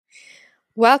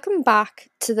Welcome back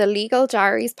to the Legal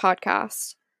Diaries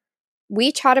podcast.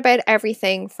 We chat about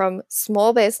everything from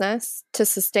small business to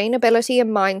sustainability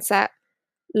and mindset,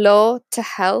 law to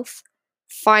health,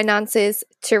 finances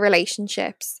to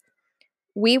relationships.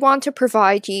 We want to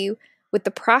provide you with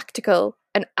the practical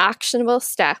and actionable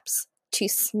steps to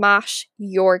smash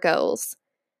your goals.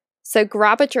 So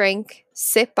grab a drink,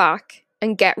 sit back,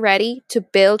 and get ready to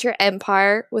build your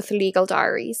empire with Legal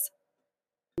Diaries.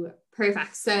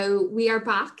 Perfect. So we are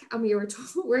back, and we're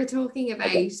talking about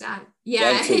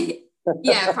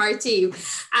part two.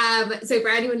 So for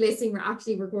anyone listening, we're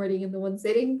actually recording in the one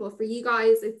sitting, but for you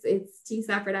guys, it's two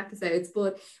separate episodes.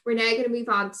 But we're now going to move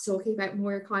on to talking about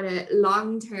more kind of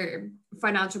long-term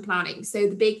financial planning. So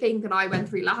the big thing that I went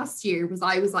through last year was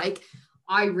I was like,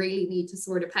 I really need to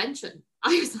sort a pension.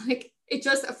 I was like, it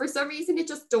just, for some reason, it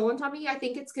just dawned on me. I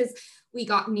think it's because we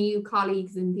got new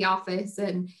colleagues in the office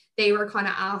and they were kind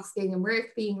of asking in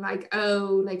work, being like,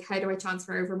 oh, like, how do I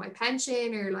transfer over my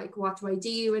pension, or like, what do I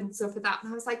do and stuff like that.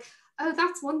 And I was like, oh,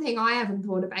 that's one thing I haven't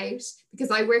thought about,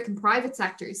 because I work in private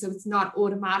sector, so it's not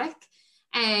automatic.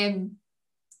 So and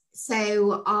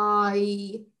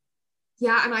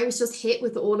I was just hit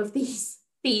with all of these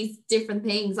different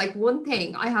things. Like, one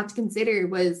thing I had to consider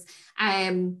was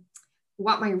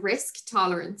what my risk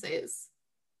tolerance is.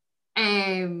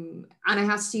 And I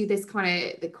had to do this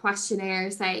kind of the questionnaire,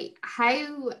 say,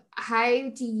 how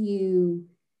do you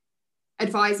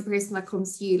advise a person that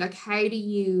comes to you? Like,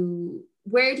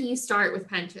 where do you start with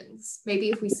pensions?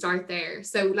 Maybe if we start there.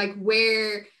 So like,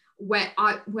 when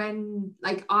I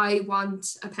want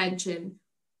a pension,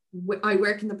 I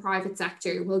work in the private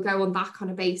sector, we'll go on that kind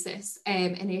of basis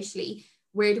initially.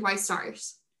 Where do I start?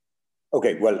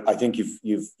 Okay, well, I think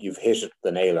you've hit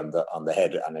the nail on the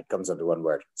head, and it comes under one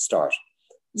word: start.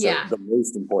 So the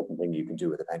most important thing you can do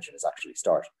with a pension is actually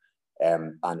start.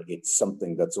 And it's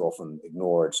something that's often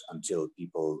ignored until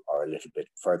people are a little bit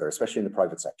further, especially in the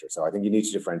private sector. So I think you need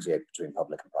to differentiate between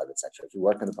public and private sector. If you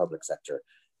work in the public sector,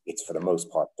 it's for the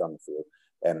most part done for you.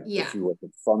 If you were to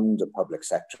fund a public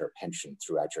sector pension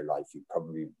throughout your life, you'd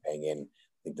probably be paying in,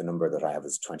 I think the number that I have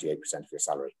is 28% of your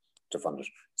salary to fund it.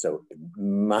 So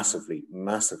massively,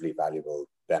 massively valuable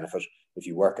benefit. If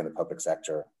you work in the public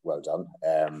sector, well done.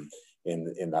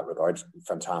 In that regard,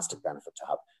 fantastic benefit to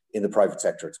have. In the private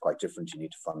sector, it's quite different. You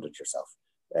need to fund it yourself.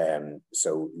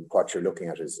 So what you're looking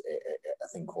at is a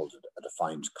thing called a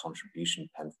defined contribution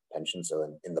pension. So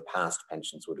in the past,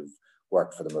 pensions would have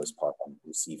worked for the most part on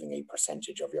receiving a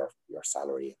percentage of your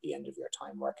salary at the end of your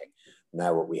time working.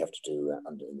 Now what we have to do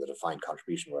in the defined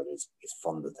contribution world is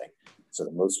fund the thing. So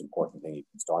the most important thing you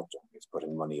can start doing is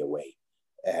putting money away.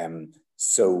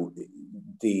 So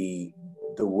the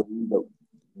way that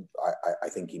I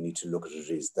think you need to look at it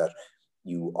is that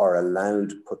you are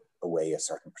allowed to put away a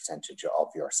certain percentage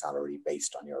of your salary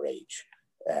based on your age.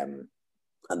 And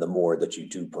the more that you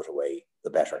do put away, the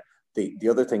better. The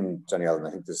other thing, Danielle, and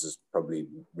I think this is probably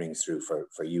rings through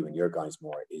for you and your guys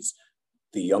more, is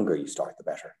the younger you start, the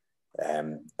better.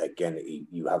 Again,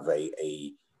 you have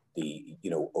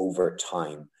over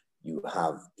time, you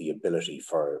have the ability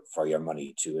for your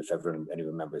money to, if any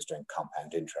members doing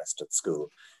compound interest at school,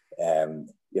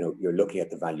 you're looking at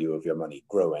the value of your money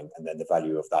growing, and then the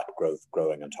value of that growth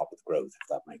growing on top of the growth, if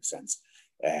that makes sense.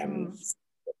 The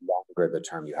longer the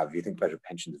term you have, if you think about a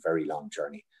pension, it's a very long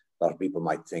journey. A lot of people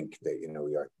might think that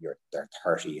they're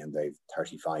 30 and they've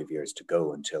 35 years to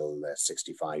go until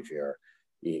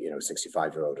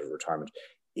 65-year-old at retirement.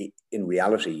 In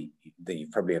reality, you've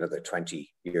probably another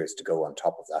 20 years to go on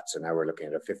top of that. So now we're looking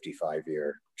at a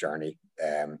 55-year journey.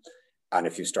 And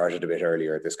if you started a bit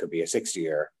earlier, this could be a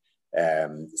 60-year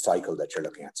cycle that you're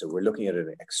looking at. So we're looking at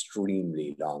an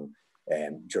extremely long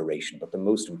duration. But the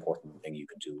most important thing you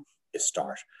can do is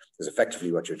start. Because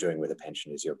effectively what you're doing with a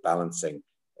pension is you're balancing,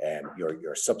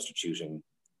 you're substituting,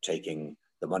 taking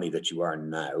the money that you earn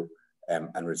now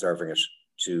and reserving it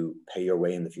to pay your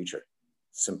way in the future.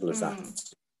 Simple as that.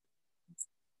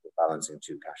 Balancing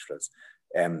two cash flows.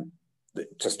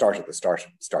 To start at the start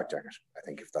doing it. I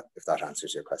think if that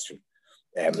answers your question.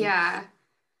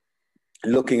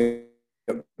 Looking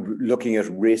at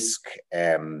risk,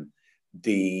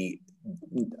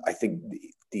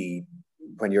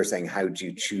 when you're saying how do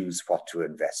you choose what to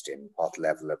invest in, what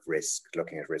level of risk,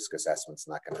 looking at risk assessments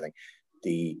and that kind of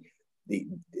thing,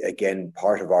 again,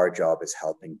 part of our job is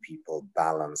helping people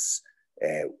balance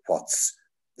what's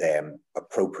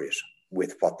appropriate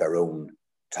with what their own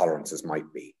tolerances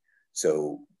might be.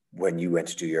 So when you went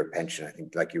to do your pension, I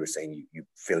think, like you were saying, you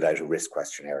filled out a risk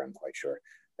questionnaire, I'm quite sure,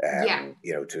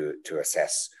 to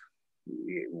assess.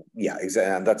 Yeah,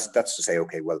 exactly. And that's to say,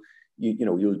 okay, well,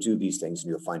 you'll do these things and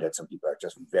you'll find out some people are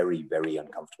just very, very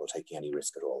uncomfortable taking any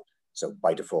risk at all. So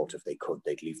by default, if they could,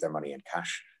 they'd leave their money in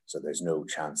cash. So there's no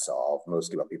chance of,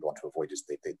 mostly what people want to avoid is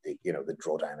the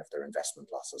drawdown of their investment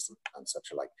losses and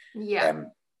such alike. Yeah.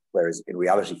 Whereas in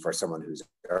reality, for someone who's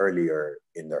earlier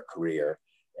in their career,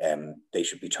 they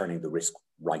should be turning the risk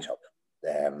right up.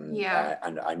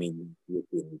 And I mean,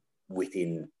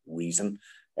 within reason,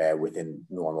 within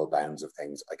normal bounds of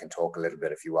things. I can talk a little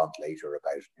bit if you want later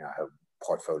about how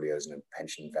portfolios and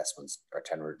pension investments are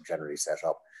generally set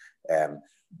up.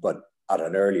 But at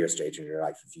an earlier stage in your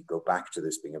life, if you go back to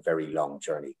this being a very long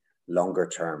journey, longer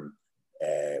term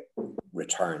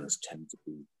returns tend to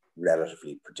be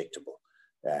relatively predictable.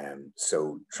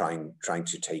 So trying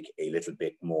to take a little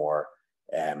bit more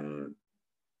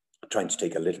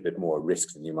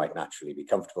risk than you might naturally be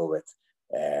comfortable with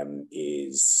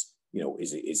is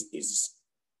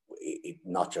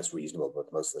not just reasonable,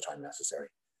 but most of the time necessary.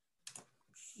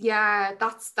 Yeah,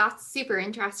 that's super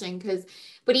interesting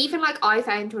but even like I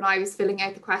found when I was filling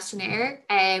out the questionnaire,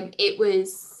 it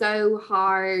was so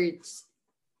hard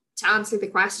to answer the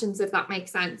questions, if that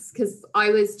makes sense, because I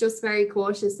was just very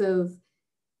cautious of,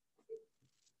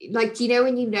 like,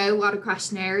 when you know what a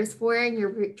questionnaire is for and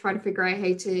you're trying to figure out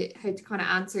how to kind of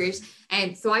answer it.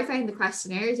 And so I found the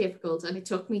questionnaire difficult, and it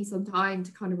took me some time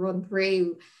to kind of run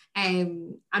through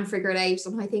and figure it out.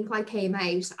 And I think I came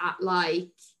out at like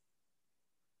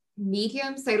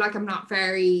medium. So like I'm not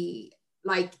very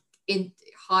like in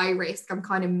high risk. I'm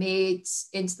kind of mid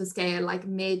into the scale, like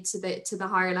mid to the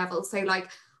higher level. So like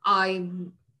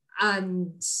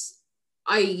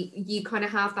you kind of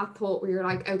have that thought where you're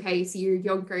like, okay, so you're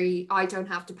younger, I don't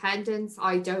have dependents,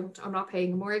 I'm not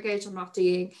paying a mortgage, I'm not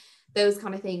doing those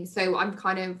kind of things. So I'm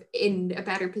kind of in a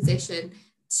better position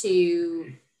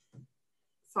to,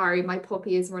 sorry, my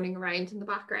puppy is running around in the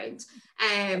background.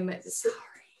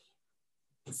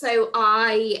 So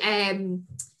I am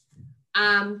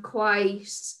quite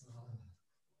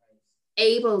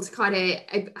able to kind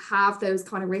of have those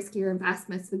kind of riskier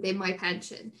investments within my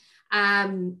pension.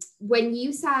 When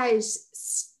you said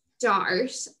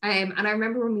start, and I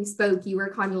remember when we spoke, you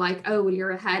were kind of like, oh, well,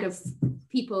 you're ahead of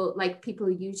people. Like, people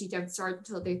usually don't start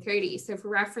until they're 30. So for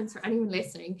reference, for anyone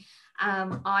listening,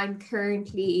 I'm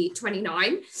currently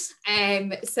 29.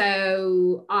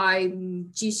 So I'm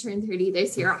due to turn 30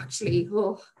 this year, actually.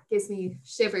 Oh, gives me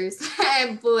shivers.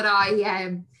 But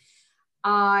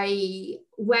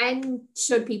when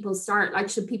should people start? Like,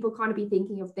 should people kind of be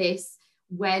thinking of this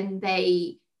when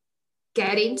they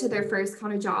get into their first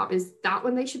kind of job? Is that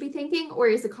when they should be thinking, or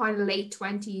is it kind of late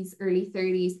 20s, early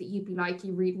 30s that you'd be like,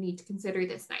 you really need to consider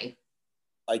this now?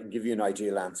 I can give you an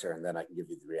ideal answer, and then I can give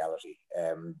you the reality.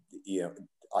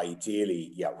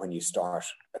 Ideally, when you start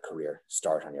a career,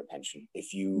 start on your pension.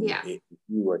 If you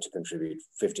were to contribute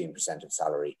 15% of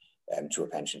salary to a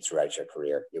pension throughout your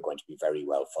career, you're going to be very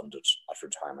well funded at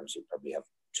retirement. You probably have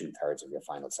 2/3 of your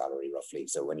final salary, roughly.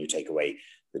 So when you take away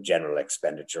the general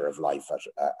expenditure of life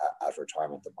at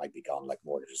retirement that might be gone, like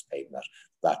mortgages paid,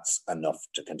 that's enough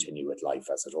to continue with life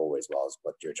as it always was,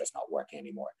 but you're just not working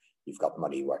anymore. You've got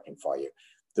money working for you.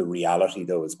 The reality,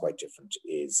 though, is quite different.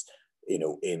 Is,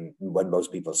 when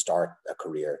most people start a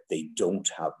career, they don't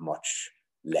have much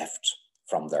left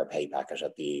from their pay packet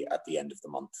at the end of the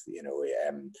month.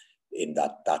 In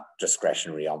that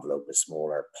discretionary envelope is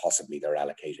smaller. Possibly they're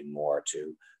allocating more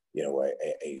to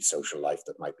a social life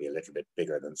that might be a little bit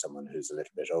bigger than someone who's a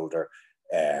little bit older.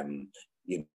 And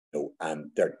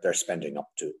they're spending up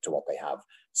to what they have.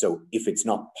 So if it's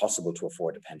not possible to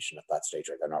afford a pension at that stage,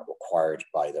 or they're not required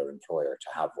by their employer to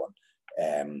have one,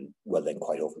 well, then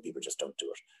quite often people just don't do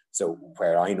it. So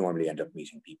where I normally end up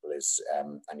meeting people is,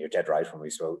 and you're dead right, when we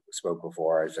spoke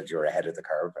before, I said you're ahead of the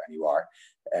curve, and you are.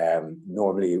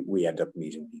 Normally we end up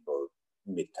meeting people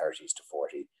mid-30s to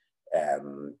 40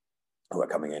 who are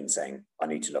coming in saying, I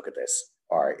need to look at this.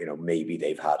 Or, maybe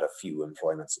they've had a few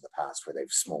employments in the past where they've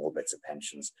small bits of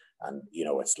pensions, and,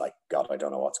 it's like, God, I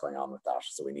don't know what's going on with that.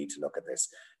 So we need to look at this.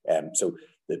 So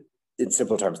in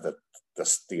simple terms,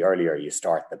 the earlier you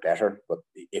start, the better. But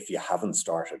if you haven't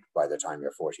started by the time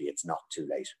you're 40, it's not too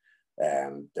late.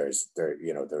 There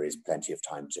is plenty of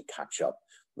time to catch up,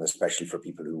 especially for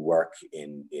people who work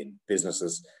in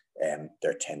businesses.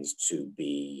 There tends to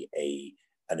be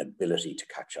an ability to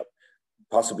catch up.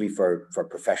 Possibly for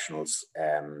professionals,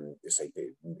 say,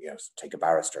 take a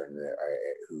barrister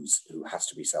who has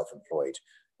to be self-employed.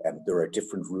 There are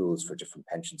different rules for different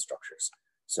pension structures.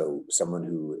 So someone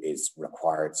who is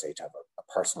required, say, to have a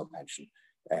personal pension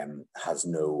has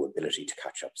no ability to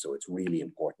catch up. So it's really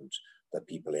important that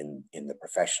people in the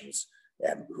professions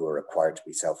who are required to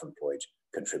be self-employed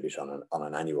contribute on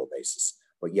an annual basis.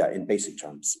 But yeah, in basic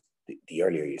terms, the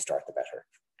earlier you start, the better.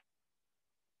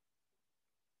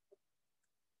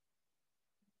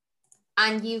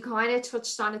 And you kind of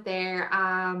touched on it there,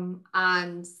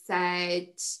 and said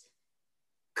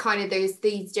kind of there's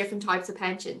these different types of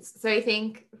pensions. So I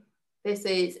think this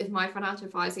is, if my financial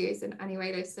advisor is in any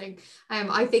way listening,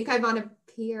 I think I'm on a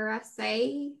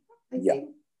PRSA.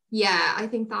 I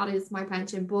think that is my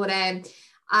pension. But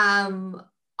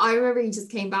I remember he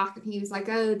just came back and he was like,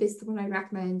 oh, this is the one I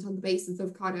recommend on the basis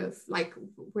of kind of like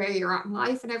where you're at in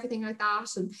life and everything like that.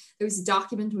 And there was a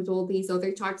document with all these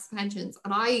other types of pensions.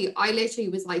 And I literally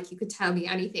was like, you could tell me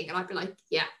anything. And I'd be like,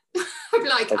 yeah. I'd be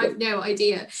like, okay. I've no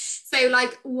idea. So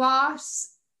like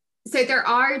so there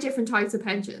are different types of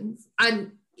pensions,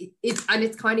 and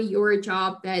it's kind of your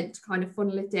job then to kind of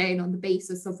funnel it down on the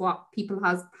basis of what people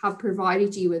have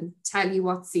provided you and tell you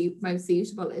what's most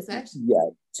suitable, is it?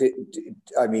 Yeah,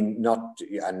 I mean, not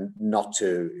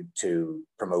to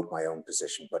promote my own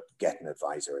position, but get an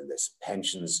advisor in this.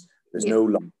 Pensions, there's no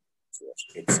longer to it.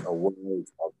 It's a world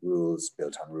of rules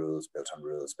built on rules, built on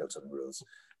rules, built on rules.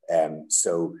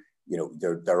 So, you know,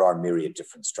 there are myriad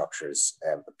different structures.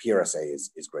 But PRSA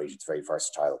is great. It's very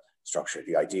versatile structure.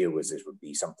 The idea was it would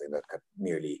be something that could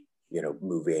merely, you know,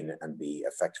 move in and be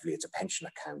effectively, it's a pension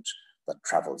account that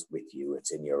travels with you.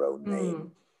 It's in your own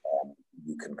name.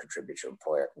 You can contribute, your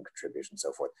employer can contribute, and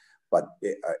so forth. But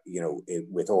you know,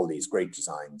 with all these great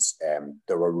designs,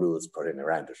 there are rules put in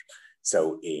around it.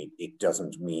 So it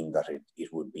doesn't mean that it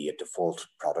would be a default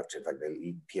product. In fact,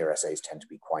 the PRSAs tend to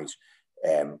be quite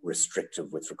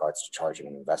restrictive with regards to charging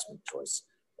an investment choice.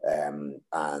 And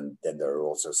then there are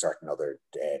also certain other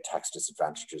tax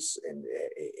disadvantages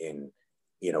in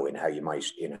you know, in how you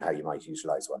might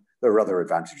utilize one. There are other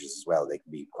advantages as well. They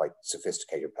can be quite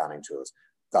sophisticated planning tools.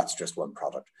 That's just one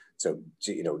product. So,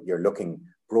 you know, you're looking,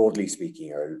 broadly speaking,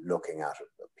 you're looking at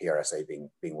PRSA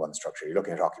being one structure. You're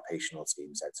looking at occupational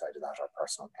schemes outside of that, or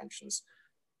personal pensions.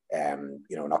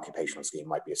 You know, an occupational scheme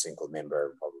might be a single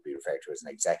member, what would be referred to as an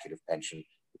executive pension.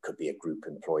 It could be a group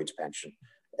employed pension.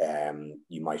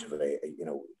 You might have you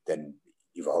know, then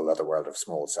you've a whole other world of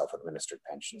small self-administered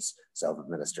pensions,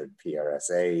 self-administered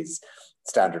PRSAs,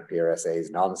 standard PRSAs,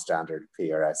 non-standard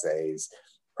PRSAs,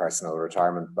 personal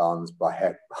retirement bonds,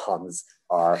 bonds,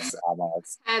 ARFs,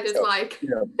 AMARs. And it's like, you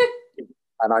know,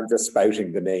 and I'm just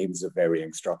spouting the names of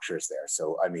varying structures there.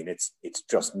 So I mean, it's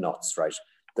just nuts, right?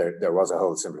 There was a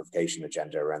whole simplification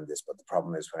agenda around this, but the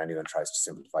problem is when anyone tries to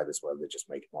simplify this world, they just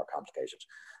make it more complicated.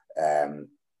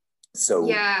 So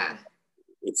yeah,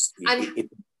 it's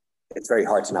very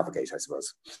hard to navigate, I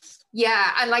suppose.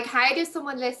 Yeah, and like, how does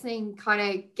someone listening kind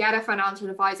of get a financial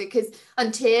advisor? Because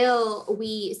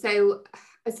so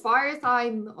as far as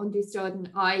I'm understood,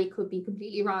 and I could be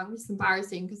completely wrong, it's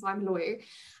embarrassing because I'm a lawyer,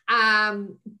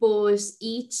 but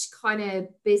each kind of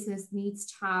business needs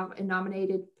to have a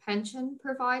nominated pension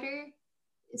provider.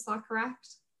 Is that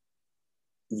correct?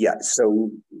 Yeah, so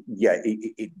yeah,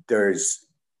 there's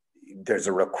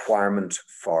a requirement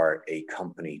for a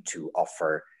company to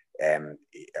offer an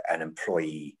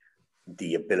employee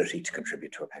the ability to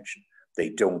contribute to a pension. They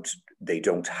don't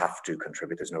have to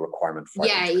contribute. There's no requirement for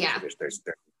them to contribute.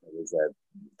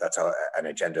 That's an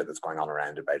agenda that's going on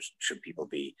around about should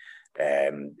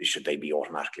they be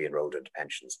automatically enrolled into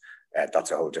pensions.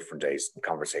 That's a whole different day's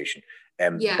conversation.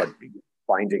 But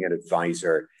finding an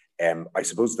advisor, I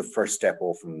suppose the first step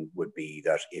often would be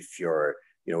that if you're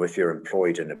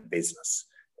employed in a business,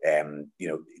 you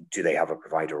know, do they have a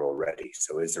provider already?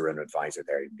 So is there an advisor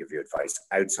there who can give you advice?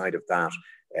 Outside of that,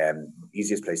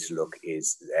 easiest place to look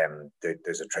is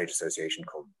there's a trade association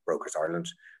called Brokers Ireland.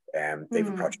 They have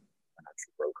a project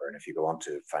financial broker, and if you go on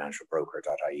to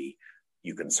financialbroker.ie,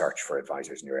 you can search for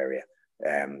advisors in your area.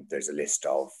 There's a list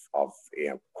of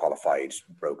qualified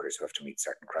brokers who have to meet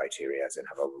certain criteria and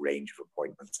have a range of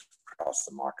appointments across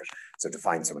the market. So to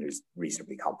find someone who's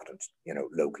reasonably competent, you know,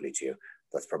 locally to you,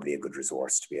 that's probably a good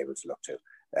resource to be able to look to.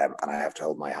 And I have to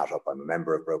hold my hat up. I'm a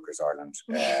member of Brokers Ireland.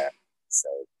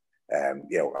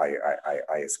 You know,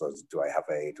 I suppose, do I have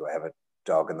a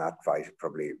dog in that fight?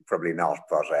 Probably not.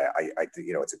 But I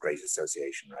you know, it's a great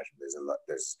association, right?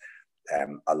 There's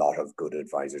a lot of good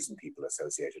advisors and people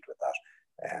associated with that.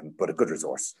 But a good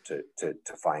resource to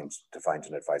find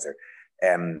an advisor.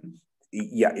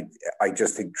 I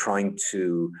just think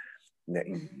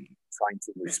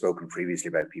we've spoken previously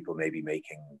about people maybe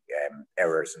making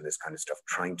errors and this kind of stuff.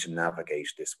 Trying to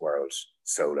navigate this world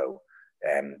solo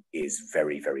is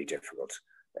very, very difficult.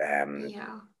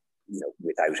 You know,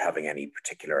 without having any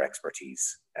particular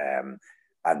expertise.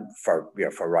 And for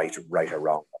right or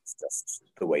wrong, that's just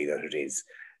the way that it is.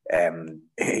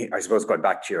 I suppose going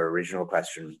back to your original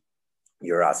question,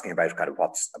 you're asking about kind of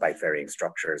what's about varying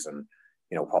structures and,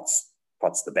 you know,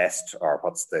 what's the best or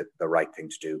what's the right thing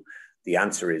to do. The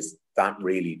answer is that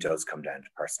really does come down to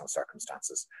personal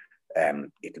circumstances.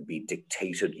 It'll be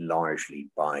dictated largely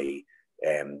by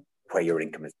where your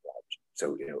income is derived.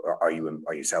 So, you know, are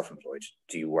you self-employed?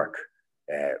 Do you work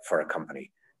for a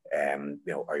company? You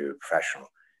know, are you a professional?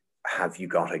 Have you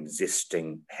got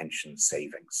existing pension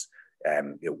savings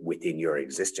you know, within your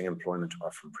existing employment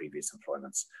or from previous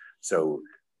employments? So,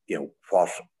 you know,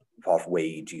 what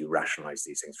way do you rationalize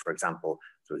these things? For example,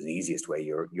 so the easiest way,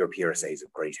 your PRSA is a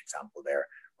great example there.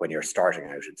 When you're starting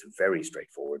out, it's a very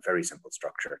straightforward, very simple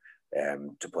structure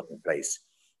to put in place.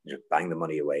 You just bang the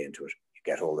money away into it. You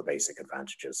get all the basic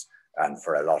advantages. And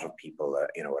for a lot of people,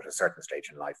 you know, at a certain stage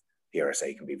in life,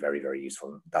 PRSA can be very, very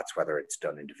useful. That's whether it's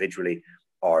done individually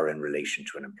or in relation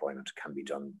to an employment. It can be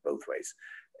done both ways.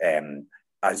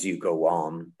 As you go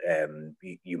on,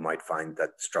 you might find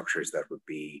that structures that would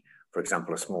be, for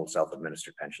example, a small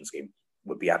self-administered pension scheme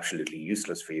would be absolutely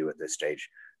useless for you at this stage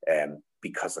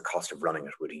because the cost of running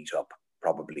it would eat up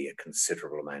probably a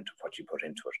considerable amount of what you put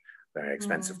into it. Very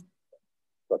expensive.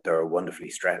 But they're a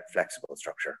wonderfully flexible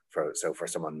structure. For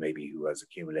someone maybe who has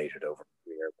accumulated over a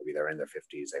career, maybe they're in their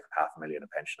 50s, they have $500,000 of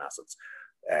pension assets,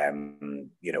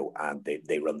 you know, and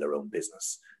they run their own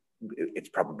business. It's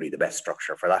probably the best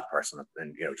structure for that person.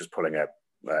 And, you know, just pulling a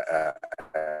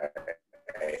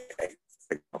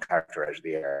character out of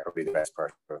the air, probably the best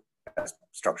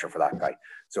structure for that guy.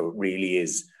 So it really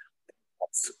is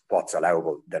what's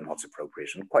allowable, then what's appropriate.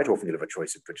 And quite often you'll have a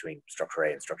choice between structure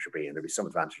A and structure B, and there'll be some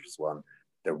advantages to one,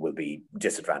 there will be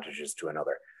disadvantages to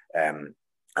another. And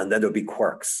then there'll be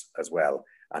quirks as well.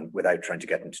 And without trying to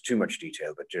get into too much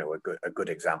detail, but, you know, a good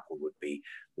example would be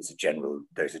there's a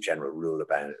general rule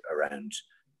around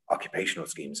occupational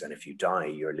schemes, and if you die,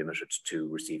 you're limited to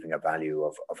receiving a value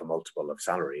of a multiple of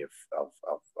salary of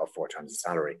 4 times the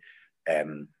salary.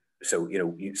 So, you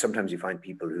know, sometimes you find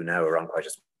people who now are on quite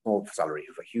a small salary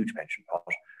who have a huge pension pot,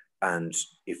 and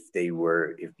if they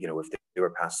were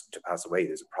to pass away,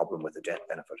 there's a problem with the death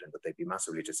benefit, and that they'd be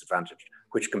massively disadvantaged,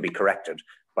 which can be corrected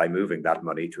by moving that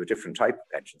money to a different type of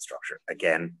pension structure.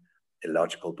 Again,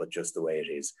 illogical, but just the way it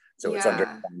is. So it's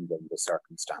understanding the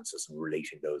circumstances and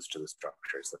relating those to the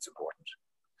structures that's important.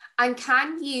 And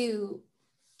can you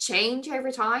change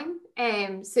over time?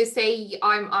 So say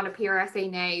I'm on a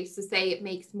PRSA now, so say it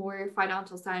makes more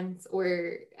financial sense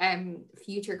or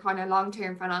future kind of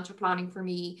long-term financial planning for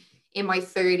me in my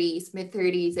 30s,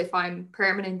 mid-30s, if I'm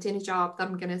permanent in a job that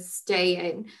I'm going to stay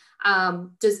in.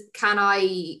 Can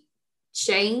I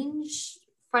change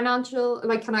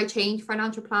can I change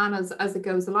financial plan as it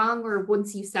goes along, or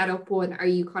once you set up one, are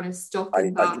you kind of stuck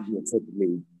in that?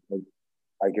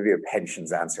 I give you a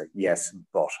pensions answer. Yes,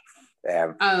 but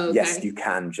yes, you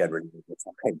can generally.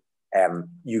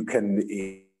 You can,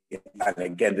 and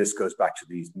again, this goes back to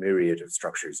these myriad of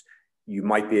structures. You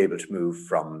might be able to move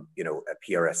from, you know, a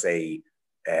PRSA,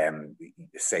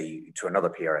 say, to another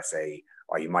PRSA,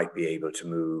 or you might be able to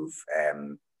move.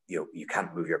 You know, you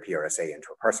can't move your PRSA into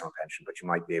a personal pension, but you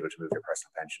might be able to move your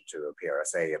personal pension to a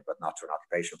PRSA, but not to an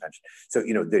occupational pension. So,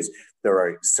 you know, there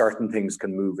are certain things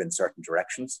can move in certain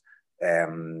directions.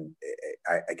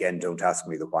 Again, don't ask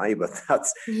me the why, but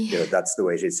that's you know, that's the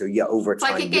way it is. So yeah, over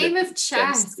time, like a game of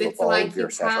chess. It's like you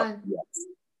can. Yes.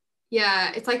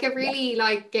 Yeah, it's like a really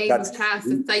like game of chess.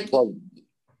 It's like.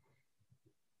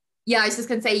 Yeah, I was just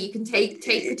going to say you can take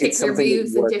particular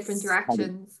moves in different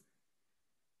directions.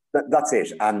 That's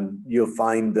it. And you'll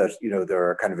find that, you know, there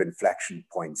are kind of inflection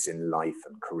points in life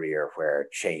and career where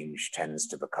change tends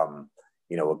to become,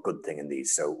 you know, a good thing in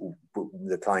these. So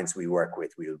the clients we work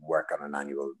with, we'll work on an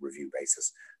annual review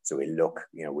basis. So we'll look,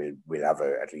 you know, we'll have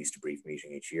at least a brief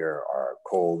meeting each year, or a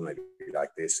call maybe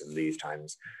like this in these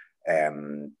times.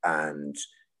 And,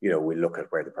 you know, we'll look at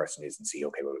where the person is and see,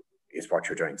 okay, well, is what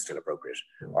you're doing still appropriate?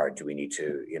 Or do we need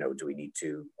to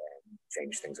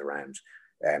change things around?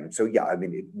 So yeah, I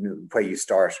mean, where you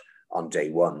start on day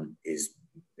one is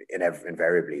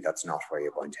invariably that's not where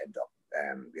you're going to end up.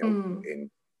 You know,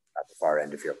 at the far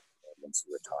end of your once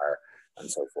you retire and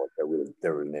so forth,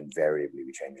 there will invariably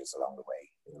be changes along the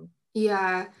way. You know?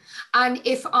 Yeah, and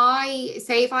if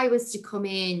I was to come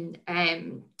in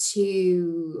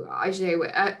to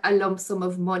a lump sum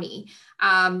of money,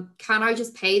 can I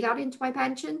just pay that into my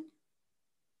pension?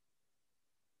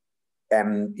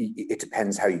 It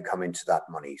depends how you come into that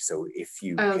money. So if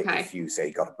you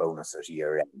say got a bonus at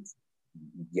year end,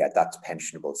 yeah, that's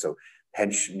pensionable. So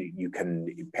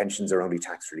pensions are only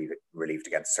tax relieved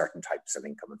against certain types of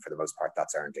income, and for the most part,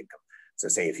 that's earned income. So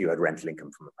say if you had rental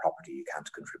income from a property, you can't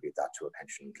contribute that to a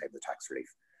pension and claim the tax relief.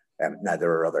 Now,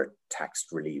 there are other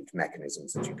tax-relieved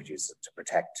mechanisms that you could use to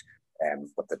protect,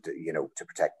 but to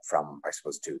protect from, I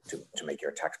suppose, to make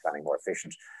your tax planning more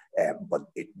efficient. But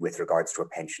with regards to a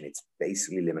pension, it's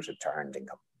basically limited to earned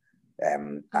income.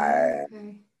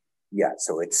 Okay. Yeah,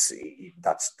 so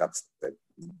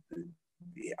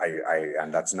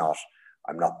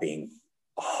I'm not being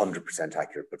 100%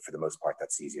 accurate, but for the most part,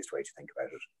 that's the easiest way to think about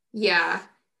it. Yeah.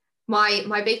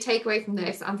 My big takeaway from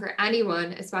this, and for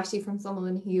anyone, especially from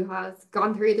someone who has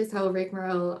gone through this whole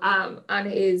rigmarole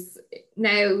and is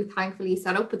now thankfully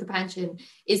set up with a pension,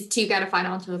 is to get a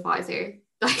financial advisor.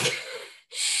 Like,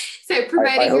 so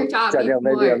promoting your job even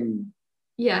more.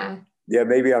 Yeah. Yeah,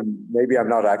 maybe I'm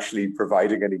not actually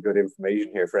providing any good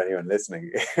information here for anyone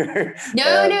listening.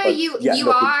 No,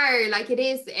 you are. Like, it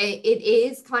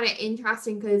is kind of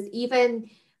interesting, because even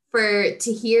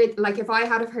to hear, like, if I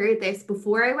had have heard this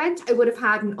before I went, I would have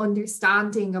had an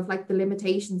understanding of like the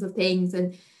limitations of things,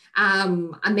 and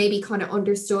maybe kind of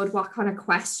understood what kind of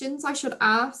questions I should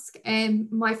ask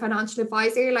my financial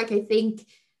advisor. Like, I think,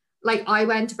 like, I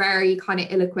went very kind of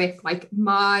ill-equipped. Like,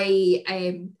 my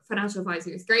financial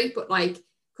advisor is great, but like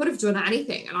could have done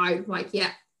anything, and I was like,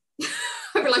 yeah.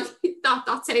 I was like,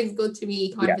 that sounds good to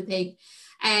me, kind of a thing.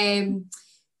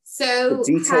 So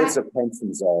the details of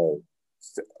pensions are,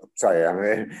 sorry,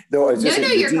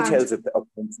 the details of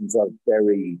pensions are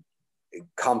very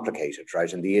complicated,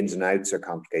 right? And the ins and outs are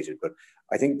complicated. But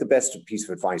I think the best piece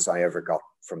of advice I ever got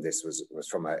from this was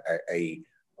from a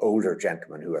older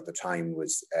gentleman who at the time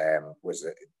was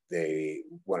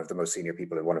one of the most senior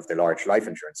people in one of the large life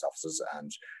insurance offices,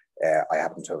 and I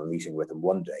happened to have a meeting with him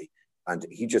one day, and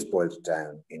he just boiled it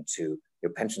down into,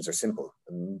 pensions are simple.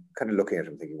 I'm kind of looking at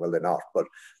him thinking, well, they're not, but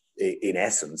in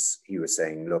essence, he was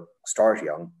saying, look, start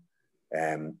young,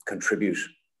 contribute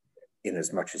in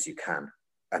as much as you can,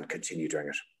 and continue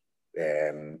doing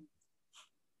it.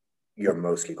 You're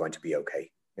mostly going to be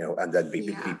okay, and then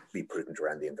be prudent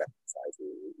around the investment side.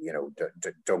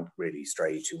 Don't really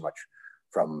stray too much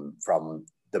from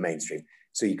the mainstream.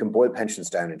 So you can boil pensions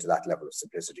down into that level of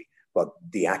simplicity, but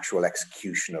the actual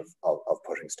execution of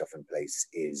putting stuff in place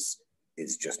is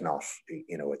just not,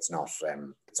 it's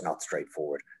not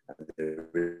straightforward. There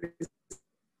is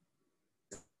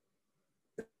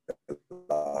a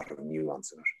lot of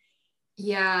nuance in it.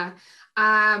 Yeah.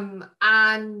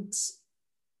 And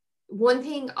one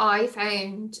thing I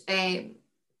found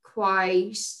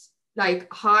quite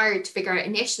like hard to figure out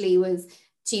initially was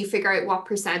to figure out what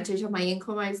percentage of my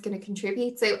income I was going to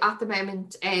contribute. So at the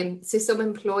moment, so some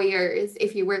employers,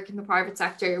 if you work in the private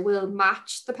sector, will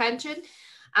match the pension.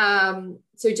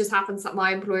 So it just happens that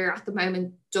my employer at the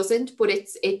moment doesn't, but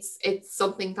it's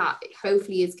something that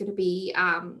hopefully is going to be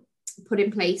put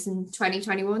in place in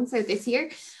 2021, so this year.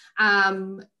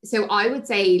 So I would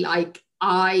say, like,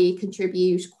 I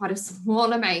contribute quite a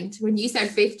small amount. When you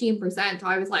said 15%,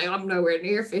 I was like, I'm nowhere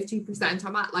near 50%.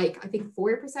 I'm at, like, I think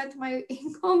 4% of my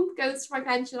income goes to my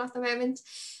pension at the moment,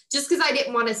 just because I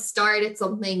didn't want to start at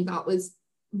something that was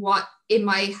what in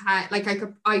my head, like,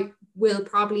 I will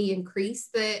probably increase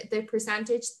the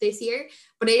percentage this year,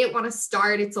 but I didn't want to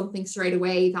start at something straight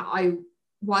away that I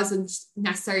wasn't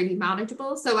necessarily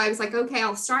manageable. So I was like, okay,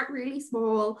 I'll start really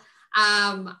small,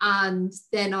 and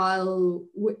then I'll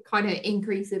kind of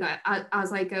increase it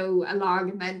as I go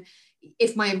along. And then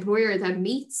if my employer then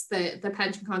meets the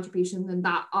pension contribution, then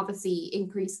that obviously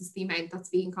increases the amount that's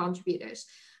being contributed.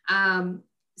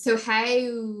 So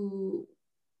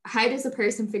how does a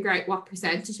person figure out what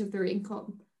percentage of their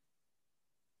income?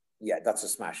 Yeah, that's a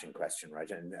smashing question, right?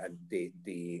 And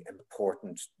the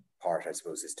important part, I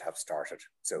suppose, is to have started.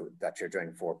 So that you're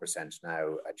doing 4%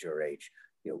 now at your age,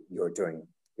 you're doing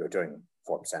 4%,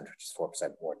 which is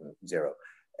 4% more than zero.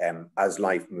 As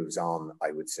life moves on,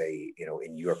 I would say,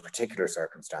 in your particular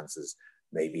circumstances,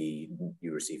 maybe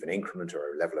you receive an increment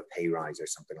or a level of pay rise or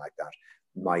something like that.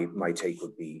 My take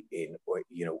would be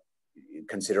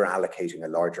consider allocating a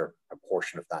larger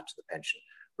portion of that to the pension,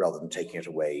 rather than taking it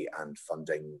away and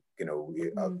funding,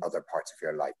 other parts of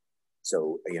your life.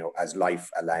 So, as life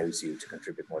allows you to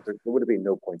contribute more, there would have been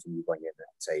no point in you going in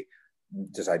and say,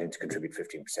 deciding to contribute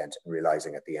 15% and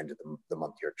realizing at the end of the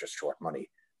month you're just short money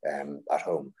at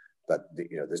home. But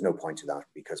there's no point to that,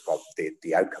 because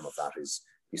the outcome of that is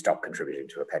you stop contributing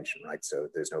to a pension, right? So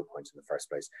there's no point in the first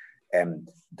place.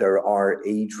 There are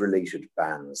age-related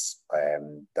bans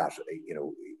that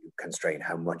constrain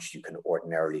how much you can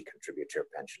ordinarily contribute to your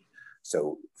pension.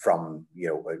 So from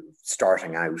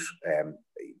starting out,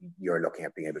 you're looking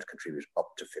at being able to contribute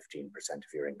up to 15% of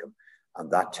your income, and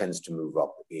that tends to move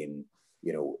up in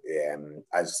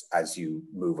as you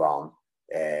move on.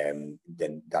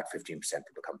 Then that 15%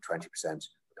 will become 20%,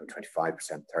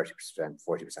 25%, 30%,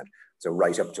 40%. So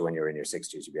right up to when you're in your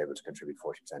 60s, you'll be able to contribute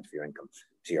 40% of your income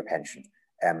to your pension.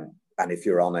 And if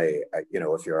you're on a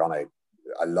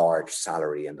large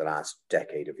salary in the last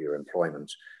decade of your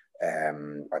employment,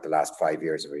 or the last 5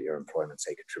 years of your employment,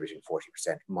 say contributing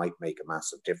 40% might make a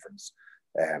massive difference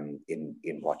in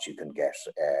what you can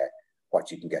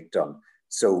get done.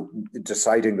 So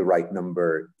deciding the right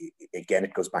number, again,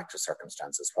 it goes back to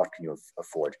circumstances. What can you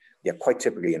afford? Yeah, quite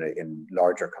typically in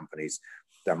larger companies,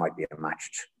 there might be a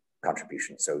matched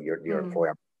contribution. So your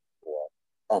employer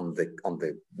on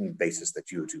the basis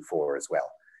that you do 4 as well.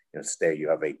 So there you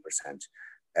have 8%.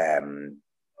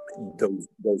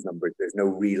 Those numbers, there's no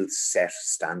real set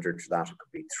standard to that. It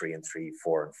could be 3 and 3,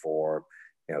 4 and 4.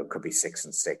 It could be 6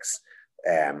 and 6.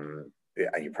 And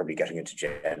you're probably getting into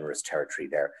generous territory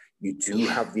there. You do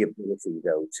have the ability,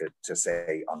 though, to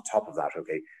say on top of that,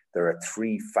 okay, there are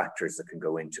 3 factors that can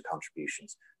go into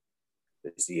contributions.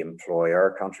 There's the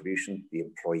employer contribution, the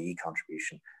employee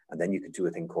contribution, and then you can do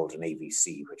a thing called an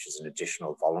AVC, which is an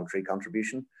additional voluntary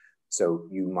contribution. So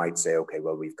you might say, okay,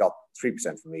 well, we've got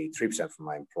 3% from me, 3% from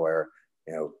my employer.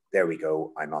 There we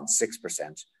go. I'm on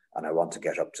 6%, and I want to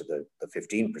get up to the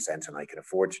 15%, and I can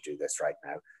afford to do this right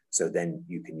now. So then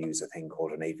you can use a thing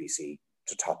called an AVC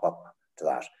to top up to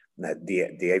that. Now, the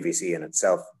AVC in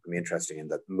itself can be interesting in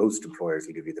that most employers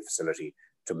will give you the facility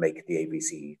to make the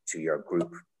AVC to your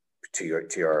group, to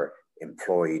your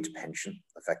employed pension,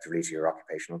 effectively to your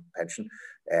occupational pension.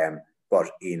 But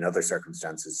in other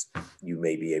circumstances, you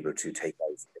may be able to take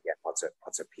out, again, what's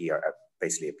a PR,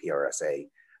 basically a PRSA,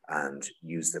 and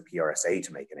use the PRSA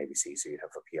to make an AVC. So you'd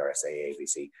have a PRSA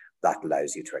AVC that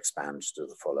allows you to expand to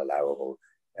the full allowable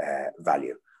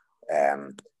value.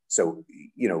 So,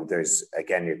 there's,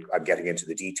 again, I'm getting into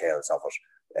the details of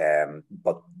it,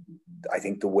 but I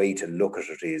think the way to look at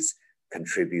it is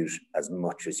contribute as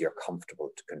much as you're comfortable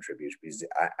to contribute, because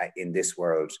in this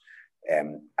world,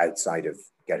 outside of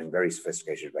getting very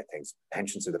sophisticated about things,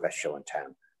 pensions are the best show in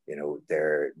town.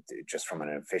 They're just from an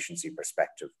efficiency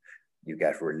perspective, you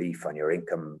get relief on your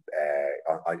income.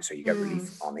 So you get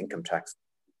relief on income tax,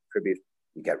 contribute.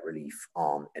 You get relief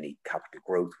on any capital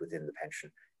growth within the pension.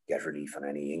 You get relief on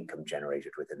any income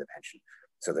generated within the pension.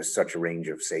 So there's such a range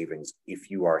of savings. If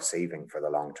you are saving for the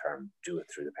long term, do it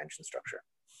through the pension structure.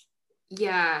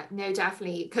 Yeah, no,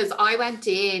 definitely. Because I went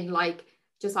in I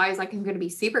was like, I'm going to be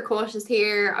super cautious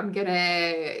here. I'm going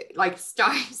to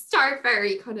start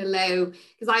very kind of low,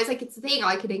 because I was like, it's the thing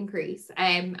I could increase.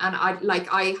 And I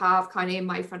have kind of in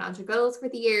my financial goals for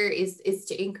the year is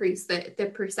to increase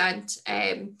the percent.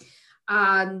 And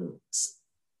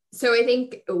so I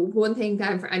think one thing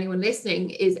then for anyone listening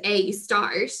is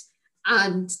start,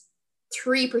 and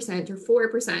 3% or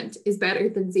 4% is better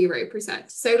than 0%.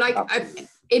 So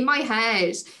in my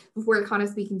head, before kind of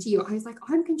speaking to you, I was like,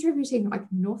 I'm contributing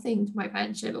nothing to my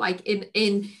pension,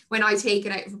 in when I take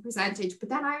it out of a percentage. But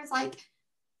then I was like,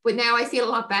 but now I feel a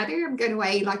lot better. I'm going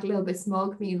away a little bit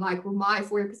smug, being like, well, my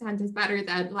 4% is better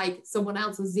than someone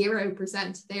else's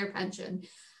 0% their pension.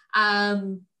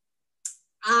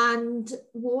 And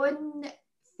one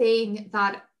thing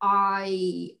that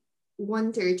I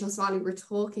wonder, just while we were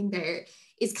talking there,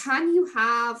 is can you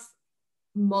have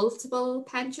multiple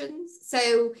pensions?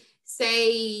 So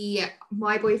say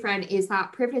my boyfriend is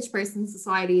that privileged person in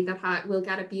society that will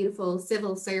get a beautiful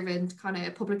civil servant kind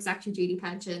of public sector duty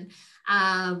pension,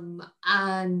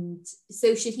 and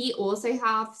so should he also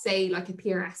have, say, a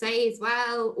PRSA as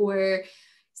well? Or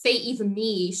say even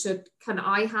me, can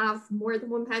I have more than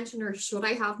one pension, or should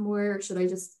I have more, or should I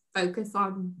just focus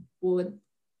on one?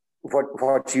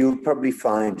 What you'll probably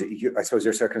find, I suppose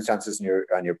your circumstances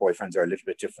and your boyfriends are a little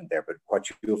bit different there, but what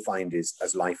you'll find is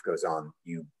as life goes on,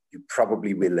 you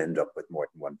probably will end up with more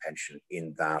than one pension,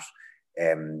 in that,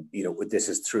 this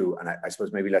is true. And I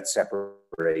suppose maybe let's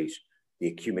separate the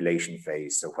accumulation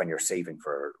phase. So when you're saving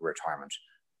for retirement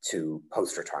to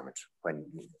post-retirement, when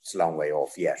it's a long way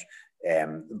off yet.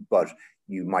 But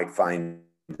you might find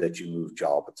that you move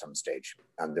job at some stage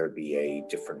and there'll be a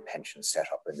different pension set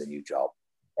up in the new job.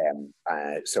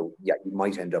 So yeah, you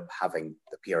might end up having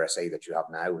the PRSA that you have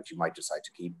now, which you might decide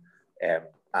to keep,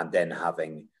 and then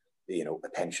having, a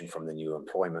pension from the new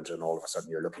employment, and all of a sudden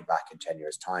you're looking back in 10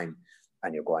 years time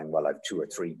and you're going, well, I've 2 or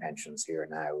 3 pensions here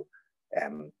now.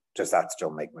 Does that still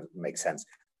make sense?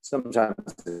 Sometimes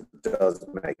it does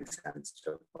make sense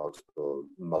to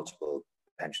multiple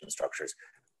pension structures.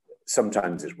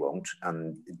 Sometimes it won't,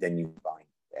 and then you find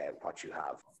what you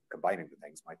have. Combining the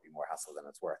things might be more hassle than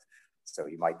it's worth. So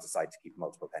you might decide to keep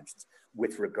multiple pensions.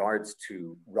 With regards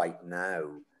to right now,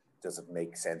 does it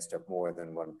make sense to have more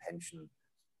than one pension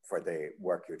for the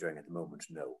work you're doing at the moment,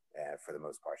 no. For the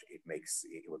most part, it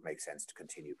would make sense to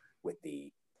continue with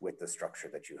the structure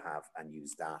that you have and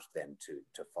use that then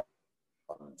to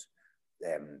fund,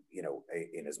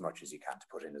 in as much as you can, to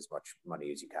put in as much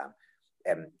money as you can.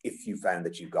 If you found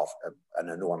that you got an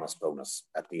enormous bonus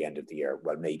at the end of the year,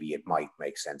 well, maybe it might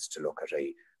make sense to look at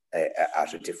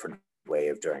a different way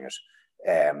of doing it.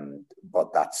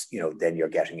 But that's, then you're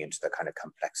getting into the kind of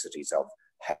complexities of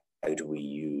how do we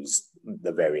use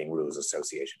the varying rules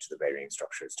associated to the varying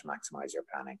structures to maximize your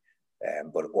planning.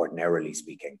 But ordinarily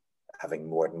speaking, having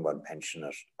more than one pension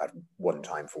at one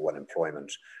time for one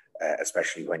employment,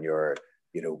 especially when you're,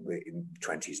 in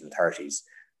 20s and 30s,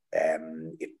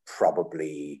 it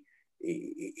probably,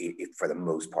 for the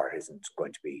most part, isn't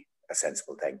going to be a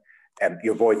sensible thing.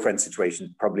 Your boyfriend situation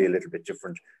is probably a little bit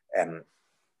different.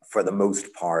 For the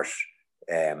most part,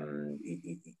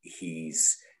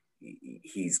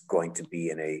 he's going to be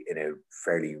in a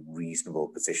fairly reasonable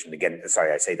position. Again,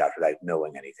 sorry, I say that without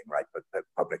knowing anything, right? But the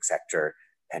public sector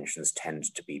pensions tend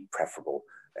to be preferable,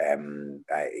 in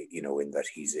that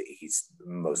he's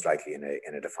most likely in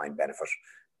a defined benefit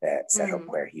setup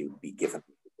where he'll be given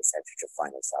a percentage of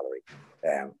final salary.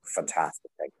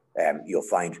 Fantastic thing. You'll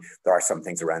find there are some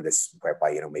things around this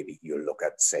whereby, maybe you'll look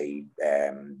at, say,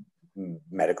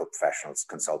 medical professionals,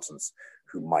 consultants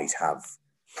who might have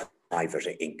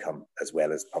private income as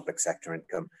well as public sector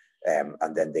income,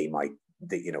 and then they might,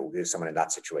 someone in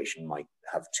that situation might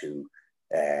have two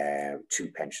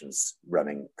pensions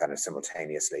running kind of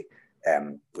simultaneously.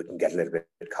 We can get a little bit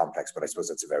complex, but I suppose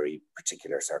it's a very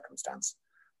particular circumstance.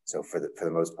 So for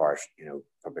the most part,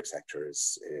 public sector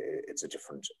it's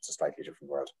a slightly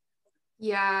different world.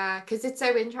 Yeah, because it's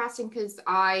so interesting, because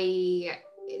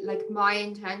my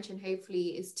intention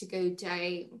hopefully is to go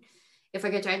down, if I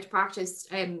get down to practice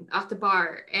at the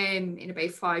bar in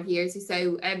about 5 years or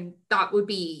so. That would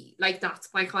be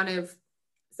that's my kind of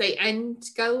end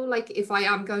goal. If I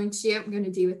am going to do it, I'm going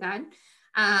to do it then.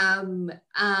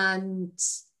 And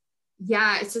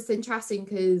yeah, it's just interesting,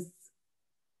 because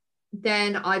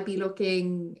then I'd be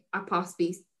looking at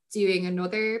possibly paying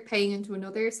into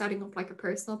another, setting up a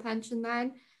personal pension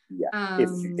then. Yeah,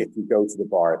 if you go to the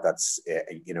bar, that's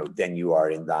then you are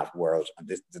in that world, and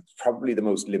this is probably the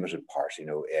most limited part.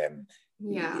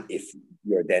 If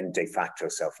you're then de facto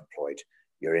self-employed,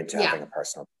 you're into having a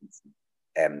personal pension.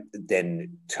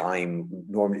 Then time,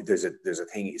 normally there's a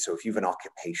thing. So if you have an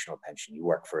occupational pension, you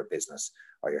work for a business,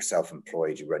 or you're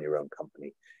self-employed, you run your own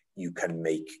company, you can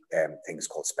make things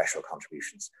called special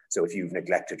contributions. So if you've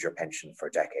neglected your pension for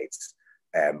decades,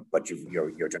 but you're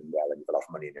doing well and you've a lot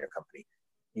of money in your company,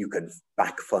 you can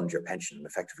back fund your pension and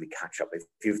effectively catch up. If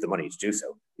you have the money to do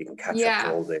so, you can catch up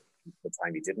to all the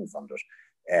time you didn't fund it.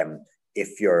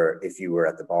 If you were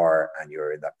at the bar and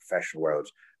you're in that professional world,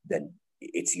 then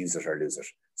it's use it or lose it.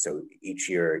 So each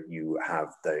year you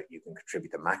can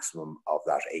contribute the maximum of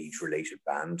that age-related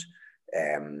band.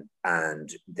 And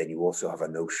then you also have a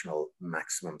notional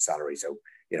maximum salary. So,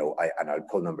 I'll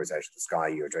pull numbers out of the sky.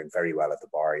 You're doing very well at the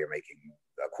bar. You're making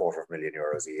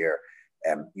 €250,000 a year.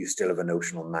 You still have a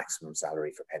notional maximum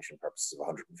salary for pension purposes of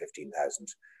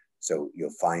 115,000. So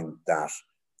you'll find that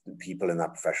people in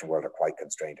that professional world are quite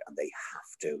constrained, and they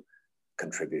have to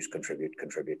contribute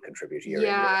year in,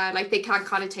 year. They can't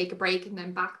kind of take a break and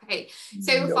then back pay.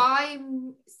 So if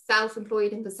I'm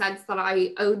self-employed in the sense that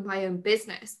I own my own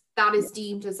business, that is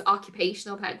deemed as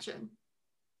occupational pension.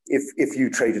 If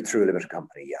you traded through a limited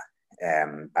company,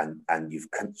 and you've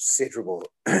considerable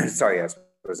sorry, I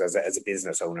suppose as a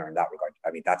business owner in that regard, I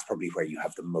mean, that's probably where you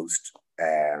have the most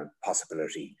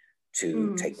possibility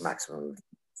to take maximum of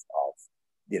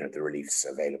the reliefs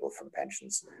available from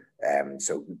pensions.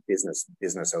 So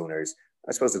business owners,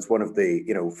 I suppose it's one of the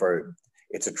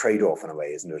it's a trade-off in a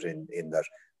way, isn't it? In that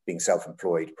being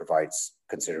self-employed provides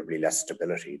considerably less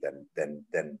stability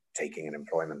than taking an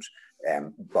employment.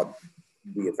 But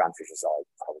the advantages are you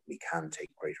probably can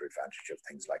take greater advantage of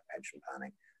things like pension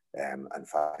planning and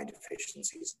find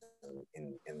efficiencies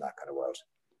in that kind of world.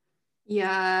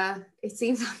 Yeah, it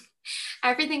seems like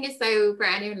everything is so, for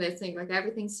anyone listening,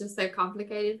 everything's just so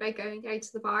complicated by going down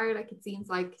to the bar. It seems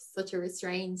like such a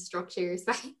restrained structure,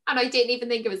 and I didn't even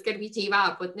think it was going to be too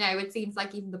bad, but now it seems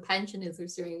like even the pension is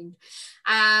restrained.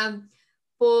 But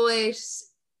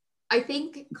I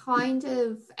think kind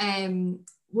of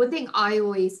one thing I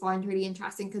always find really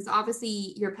interesting, because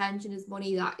obviously your pension is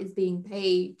money that is being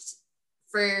paid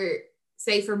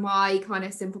for my kind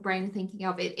of simple brain of thinking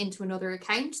of it, into another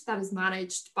account that is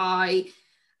managed by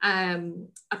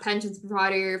a pensions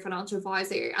provider, financial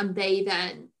advisor, and they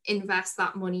then invest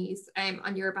that monies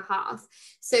on your behalf.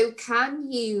 So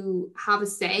can you have a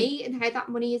say in how that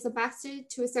money is invested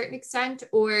to a certain extent,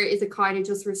 or is it kind of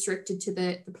just restricted to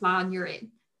the plan you're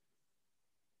in?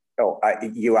 Oh,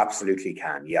 you absolutely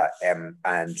can, yeah.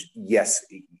 And yes,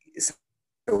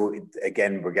 so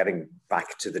again, we're getting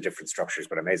back to the different structures,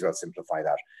 but I may as well simplify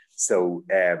that. So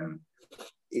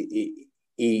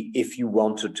if you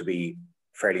wanted to be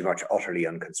fairly much utterly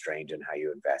unconstrained in how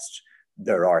you invest,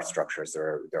 there are structures,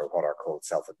 there are what are called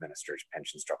self-administered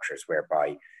pension structures,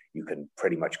 whereby you can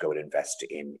pretty much go and invest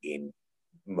in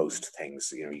most things.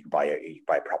 You know, you can buy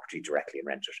a property directly and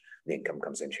rent it. The income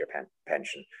comes into your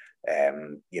pension.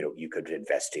 You know, you could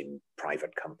invest in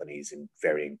private companies, in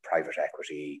varying private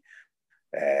equity,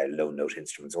 loan note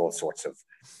instruments, all sorts of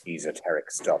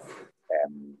esoteric stuff.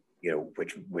 You know,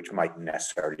 which mightn't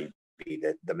necessarily be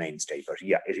the mainstay, but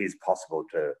yeah, it is possible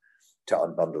to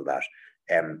unbundle that.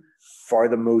 For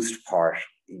the most part,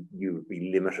 you would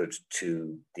be limited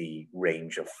to the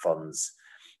range of funds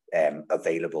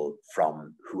available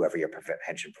from whoever your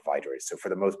pension provider is. So for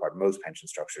the most part, most pension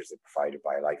structures are provided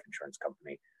by a life insurance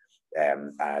company.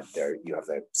 There you have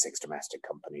the 6 domestic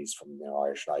companies from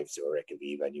Irish Life, Zurich,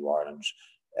 Aviva, New Ireland.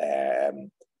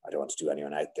 I don't want to do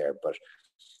anyone out there, but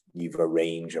you've a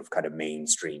range of kind of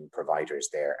mainstream providers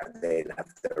there, and they have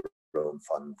their own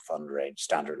fund range.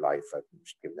 Standard Life, I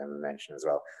should give them a mention as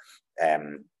well.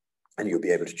 And you'll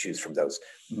be able to choose from those.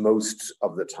 Most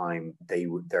of the time,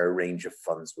 their range of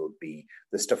funds will be,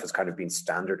 this stuff has kind of been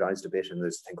standardized a bit, and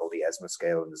there's a thing called the ESMA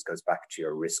scale, and this goes back to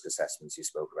your risk assessments you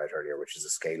spoke about earlier, which is a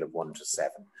scale of 1 to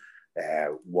 7.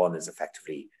 1 is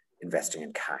effectively investing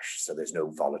in cash, so there's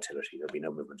no volatility, there'll be no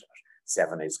movement in it.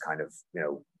 7 is kind of, you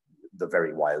know, the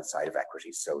very wild side of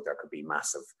equities, so there could be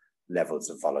massive levels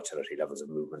of volatility, levels of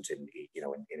movement in, you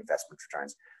know, in investment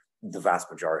returns. The vast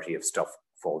majority of stuff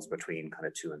falls between kind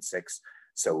of 2 and 6.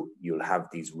 So you'll have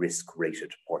these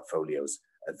risk-rated portfolios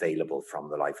available from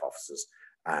the life offices.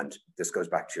 And this goes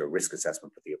back to your risk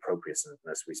assessment with the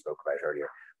appropriateness we spoke about earlier.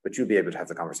 But you'll be able to have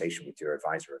the conversation with your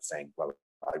advisor of saying, well,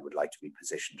 I would like to be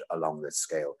positioned along this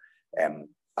scale.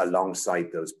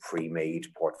 Alongside those pre-made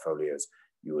portfolios,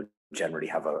 you would generally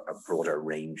have a broader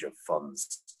range of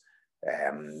funds.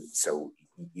 So,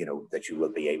 you know, that you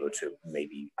will be able to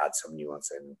maybe add some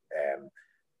nuance in.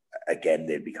 Again,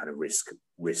 they'd be kind of risk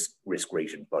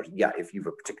rated, but yeah, if you have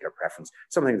a particular preference,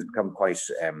 something that's become quite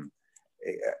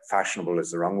fashionable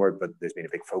is the wrong word, but there's been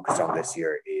a big focus on this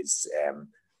year is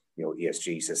you know,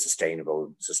 ESG, so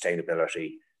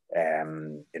sustainability,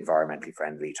 environmentally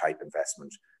friendly type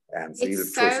investment. So you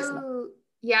have choices in that.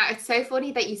 Yeah, it's so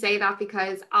funny that you say that,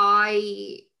 because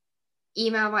I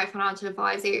emailed my financial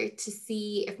advisor to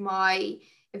see if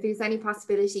there's any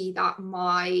possibility that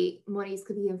my monies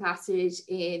could be invested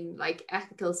in like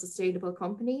ethical, sustainable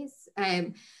companies.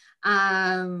 And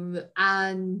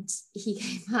he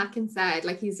came back and said,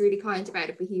 like, he's really kind about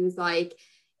it, but he was like,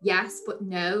 yes, but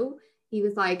no. He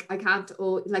was like, I can't,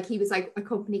 he was like, a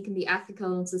company can be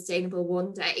ethical and sustainable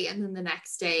one day, and then the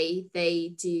next day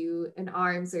they do an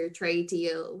arms or a trade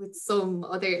deal with some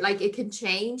other, like, it can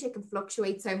change, it can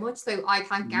fluctuate so much. So I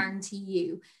can't guarantee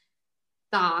you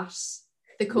that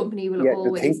the company will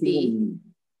always be.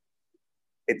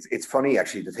 It's funny,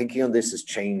 actually, the thinking on this has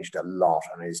changed a lot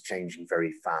and is changing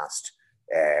very fast.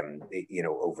 You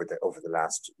know, over the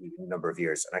last number of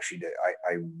years. And actually,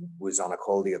 I was on a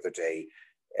call the other day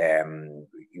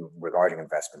regarding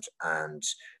investment, and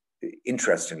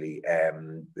interestingly,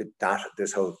 that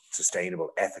this whole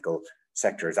sustainable, ethical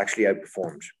sector has actually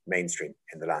outperformed mainstream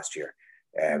in the last year.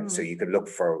 So you can look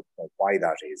for why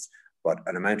that is, but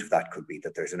an amount of that could be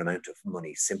that there's an amount of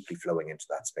money simply flowing into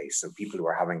that space. So people who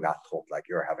are having that thought like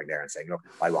you're having there and saying, look,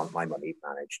 I want my money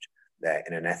managed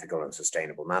in an ethical and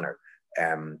sustainable manner.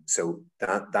 So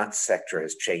that sector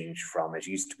has changed from, it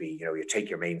used to be, you know, you take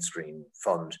your mainstream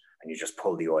fund and you just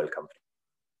pull the oil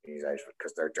companies out of it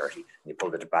because they're dirty, and you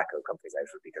pull the tobacco companies out of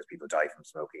it because people die from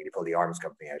smoking, and you pull the arms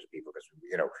company out of people because,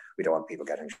 you know, we don't want people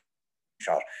getting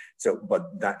shot. So,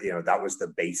 but that, you know, that was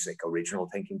the basic original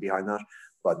thinking behind that.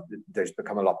 But there's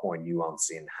become a lot more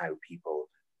nuance in how people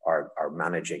are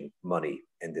managing money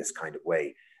in this kind of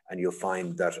way. And you'll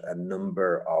find that a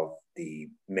number of the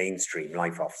mainstream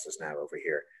life offices now over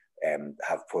here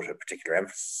have put a particular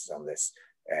emphasis on this.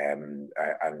 And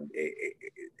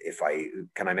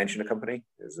can I mention a company?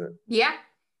 Is it? Yeah.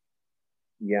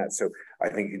 Yeah, so I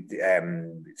think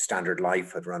Standard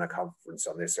Life had run a conference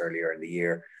on this earlier in the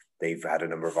year, they've had a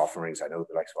number of offerings. I know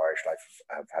the likes of Irish Life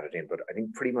have had it in, but I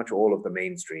think pretty much all of the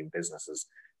mainstream businesses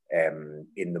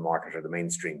in the market, or the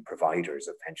mainstream providers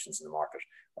of pensions in the market,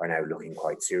 are now looking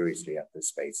quite seriously at this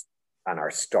space and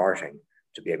are starting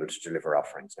to be able to deliver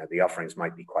offerings. Now, the offerings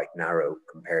might be quite narrow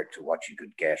compared to what you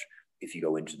could get if you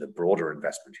go into the broader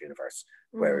investment universe,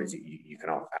 whereas you can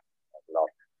have a lot.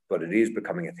 But it is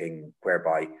becoming a thing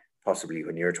whereby possibly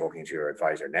when you're talking to your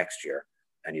advisor next year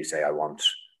and you say, I want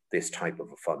this type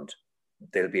of a fund,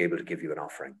 they'll be able to give you an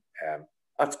offering.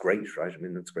 That's great, right? I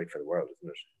mean, that's great for the world, isn't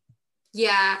it?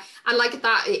 Yeah, and like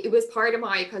that, it was part of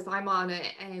my, because I'm on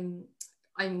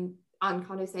I'm on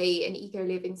kind of say an eco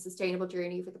living sustainable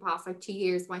journey for the past like 2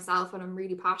 years myself, and I'm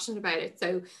really passionate about it.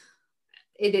 So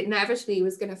it inevitably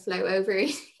was going to flow over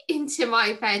into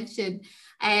my pension.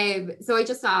 So I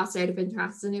just asked out of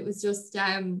interest, and it was just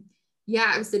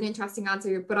yeah, it was an interesting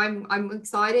answer. But I'm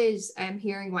excited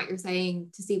hearing what you're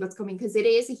saying to see what's coming, because it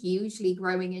is a hugely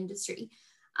growing industry.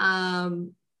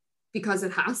 Because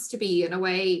it has to be, in a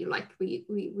way, like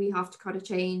we have to kind of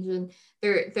change, and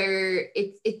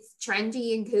it's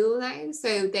trendy and cool now,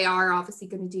 so they are obviously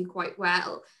going to do quite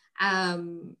well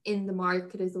in the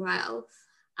market as well.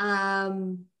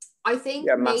 I think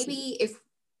maybe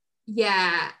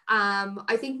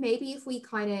I think maybe if we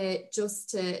kind of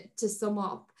just to sum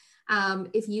up,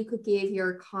 if you could give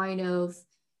your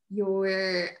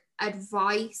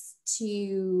advice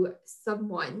to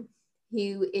someone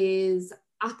who is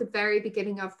at the very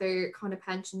beginning of their kind of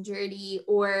pension journey,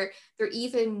 or they're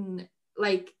even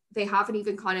like, they haven't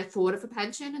even kind of thought of a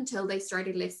pension until they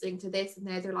started listening to this, and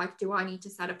now they're like, do I need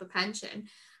to set up a pension?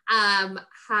 How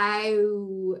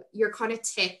your kind of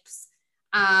tips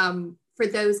for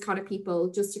those kind of people,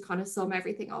 just to kind of sum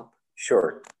everything up.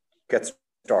 Sure. Get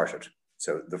started.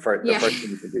 So the first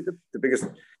thing you can do, the biggest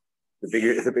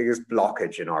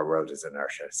blockage in our world is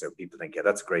inertia. So people think, yeah,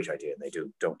 that's a great idea, and they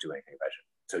don't do anything about it.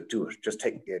 So do it. Just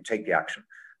take the action.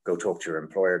 Go talk to your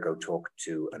employer. Go talk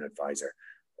to an advisor,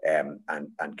 and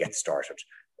get started.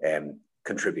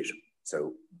 Contribute.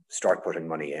 So start putting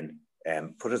money in.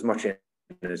 Put as much in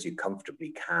as you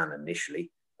comfortably can initially,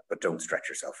 but don't stretch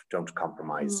yourself. Don't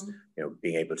compromise.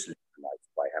 Being able to live your life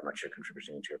by how much you're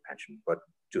contributing to your pension. But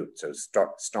do it. So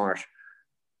start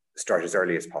as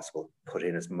early as possible. Put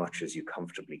in as much as you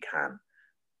comfortably can.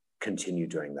 Continue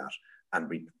doing that, and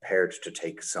be prepared to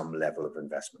take some level of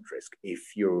investment risk.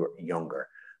 If you're younger,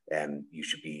 you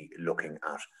should be looking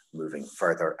at moving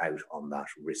further out on that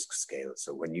risk scale.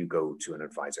 So when you go to an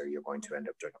advisor, you're going to end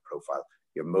up doing a profile.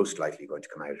 You're most likely going to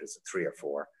come out as a 3 or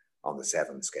 4 on the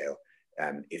 7 scale.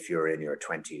 If you're in your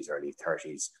 20s, early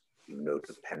 30s, no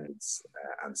dependents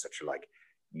and such alike,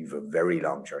 you've a very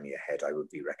long journey ahead. I would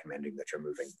be recommending that you're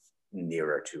moving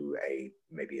nearer to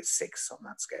maybe a 6 on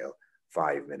that scale.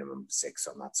 5 minimum, 6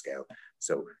 on that scale.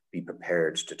 So be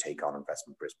prepared to take on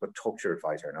investment risk, but talk to your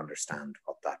advisor and understand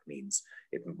what that means.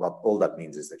 What all that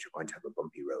means is that you're going to have a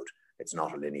bumpy road. It's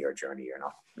not a linear journey. You're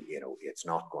not, it's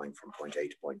not going from point A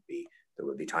to point B. There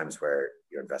will be times where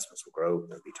your investments will grow.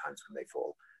 There'll be times when they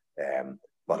fall.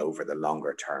 But over the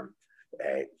longer term,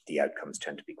 the outcomes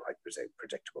tend to be quite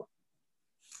predictable.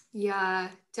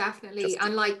 Yeah, definitely.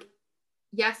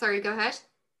 Sorry, go ahead.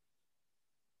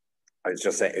 I was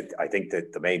just saying, I think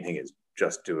that the main thing is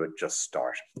just do it, just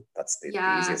start. That's the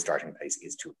easiest starting place,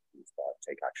 is to start,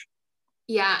 take action.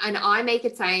 Yeah, and I make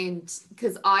it sound,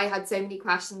 because I had so many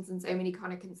questions and so many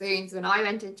kind of concerns when I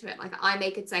went into it, like I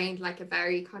make it sound like a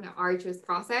very kind of arduous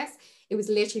process. It was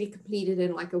literally completed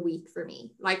in like a week for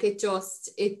me. Like it was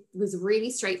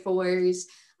really straightforward.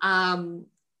 And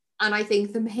I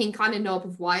think the main kind of nub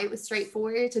of why it was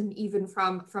straightforward, and even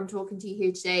from talking to you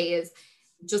here today, is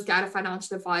just get a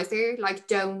financial advisor. Like,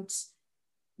 don't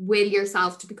will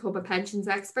yourself to become a pensions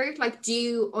expert. Like, do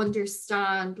you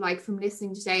understand, like from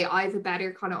listening today, I have a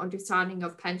better kind of understanding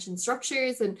of pension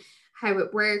structures and how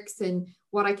it works and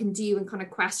what I can do and kind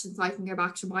of questions I can go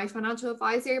back to my financial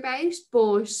advisor about.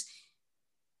 But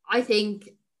I think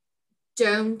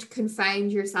don't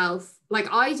confound yourself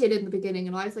like I did in the beginning,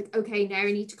 and I was like, okay, now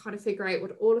I need to kind of figure out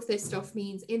what all of this stuff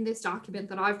means in this document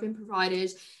that I've been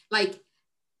provided. Like,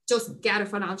 just get a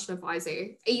financial advisor,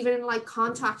 even like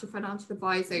contact a financial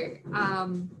advisor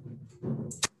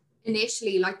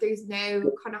initially. Like, there's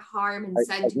no kind of harm in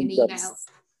sending an email.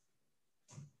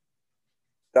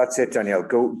 That's it, Danielle.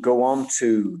 Go on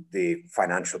to the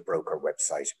financial broker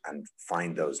website and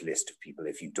find those list of people.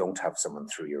 If you don't have someone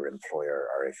through your employer,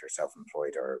 or if you're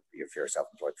self-employed, or if you're a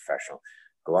self-employed professional,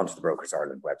 go on to the Brokers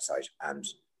Ireland website and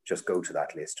just go to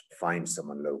that list, find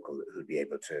someone local who'll be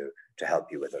able to help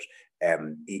you with it.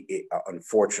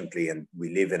 Unfortunately, and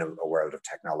we live in a world of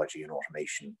technology and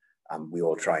automation we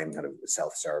all try and kind of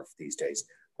self-serve these days.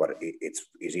 But it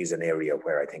is an area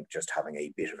where I think just having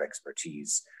a bit of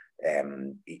expertise,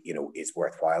 is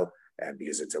worthwhile,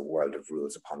 because it's a world of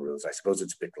rules upon rules. I suppose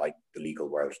it's a bit like the legal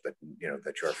world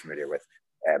that you're familiar with.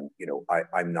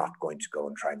 I'm not going to go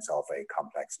and try and solve a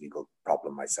complex legal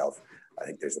problem myself. I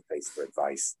think there's a place for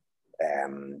advice.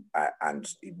 And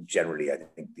generally, I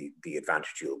think the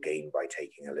advantage you'll gain by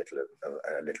taking a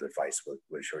little advice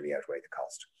will surely outweigh the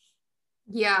cost.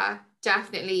 Yeah,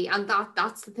 definitely. And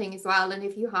that's the thing as well. And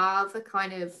if you have a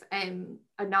kind of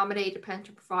a nominated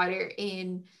pension provider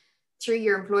through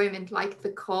your employment, like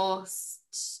the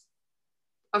cost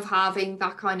of having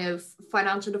that kind of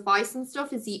financial advice and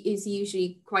stuff is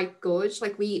usually quite good.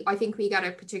 Like I think we get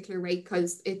a particular rate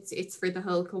because it's for the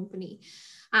whole company.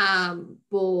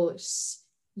 But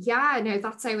yeah, no,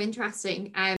 that's so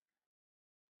interesting.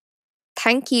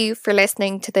 Thank you for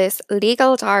listening to this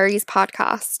Legal Diaries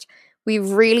podcast. We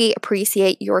really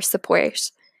appreciate your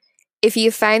support. If you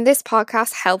found this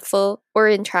podcast helpful or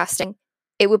interesting,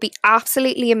 it would be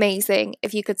absolutely amazing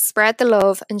if you could spread the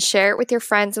love and share it with your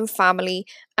friends and family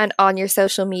and on your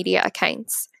social media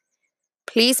accounts.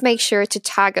 Please make sure to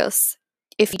tag us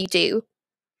if you do.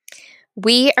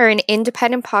 We are an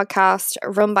independent podcast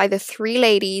run by the three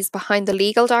ladies behind the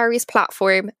Legal Diaries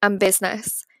platform and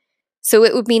business. So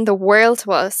it would mean the world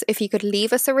to us if you could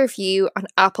leave us a review on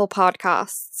Apple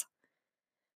Podcasts.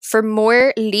 For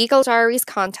more Legal Diaries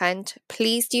content,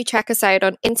 please do check us out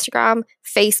on Instagram,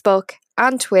 Facebook,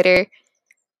 and Twitter.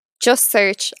 Just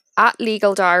search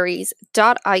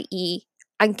 @legaldiaries.ie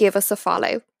and give us a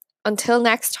follow. Until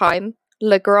next time,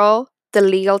 le gros, the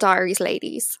Legal Diaries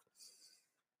ladies.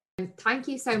 Thank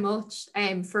you so much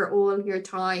for all your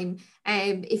time.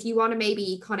 If you want to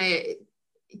maybe kind of,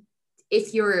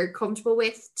 if you're comfortable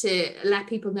with, to let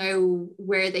people know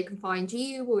where they can find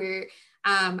you, or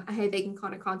how they can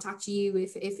kind of contact you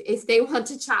if they want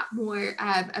to chat more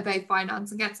about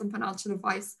finance and get some financial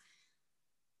advice.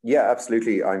 Yeah,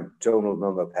 absolutely. I'm Donal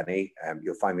Milmo-Penny.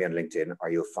 You'll find me on LinkedIn, or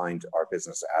you'll find our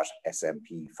business at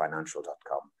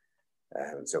smpfinancial.com.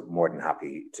 So more than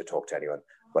happy to talk to anyone.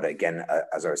 But again,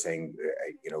 as I was saying,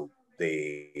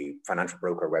 the financial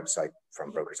broker website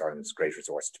from Brokers Ireland is a great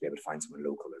resource to be able to find someone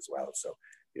local as well. So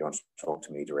if you want to talk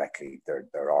to me directly,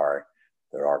 there are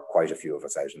quite a few of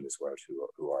us out in this world who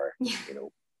are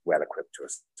well equipped to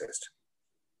assist.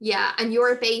 Yeah, and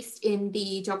you're based in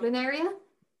the Dublin area?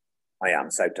 I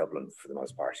am South Dublin for the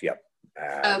most part. Yeah.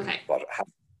 Okay. But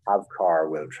have car,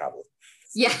 will travel.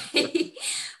 Yeah.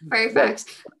 Perfect. Well,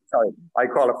 sorry, I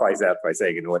qualify that by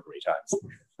saying in ordinary times.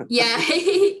 Yeah.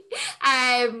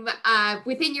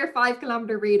 Within your 5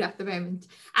 kilometer route at the moment.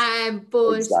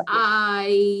 But exactly.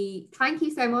 I thank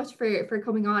you so much for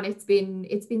coming on. It's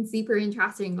been super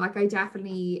interesting. Like, I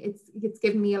definitely, it's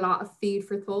given me a lot of food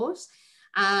for thought.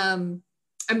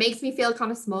 It makes me feel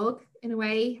kind of smug in a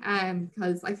way,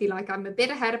 because I feel like I'm a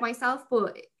bit ahead of myself,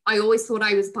 but I always thought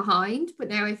I was behind, but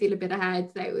now I feel a bit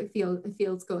ahead, so it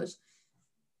feels good.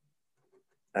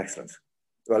 Excellent.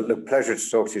 Well, look, pleasure to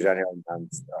talk to you, Daniel,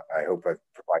 and I hope I've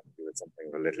provided you with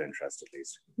something of a little interest at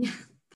least. Yeah.